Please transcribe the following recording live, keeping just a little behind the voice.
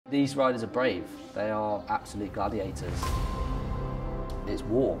These riders are brave. They are absolute gladiators. It's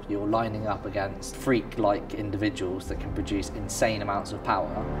war. You're lining up against freak-like individuals that can produce insane amounts of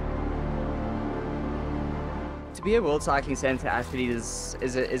power. To be a World Cycling Centre athlete is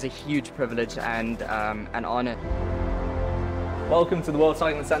a huge privilege and an honour. Welcome to the World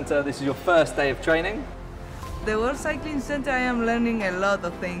Cycling Centre. This is your first day of training. The World Cycling Centre, I am learning a lot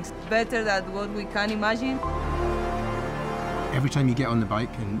of things, better than what we can imagine. Every time you get on the bike,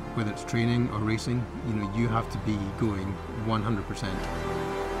 and whether it's training or racing, you have to be going 100%.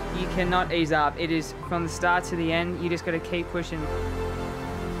 You cannot ease up. It is from the start to the end. You just got to keep pushing.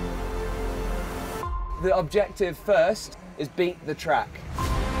 The objective first is beat the track.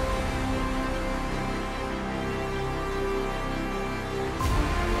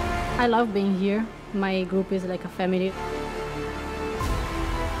 I love being here. My group is like a family.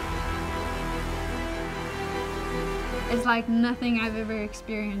 It's like nothing I've ever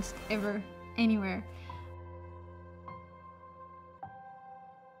experienced, anywhere.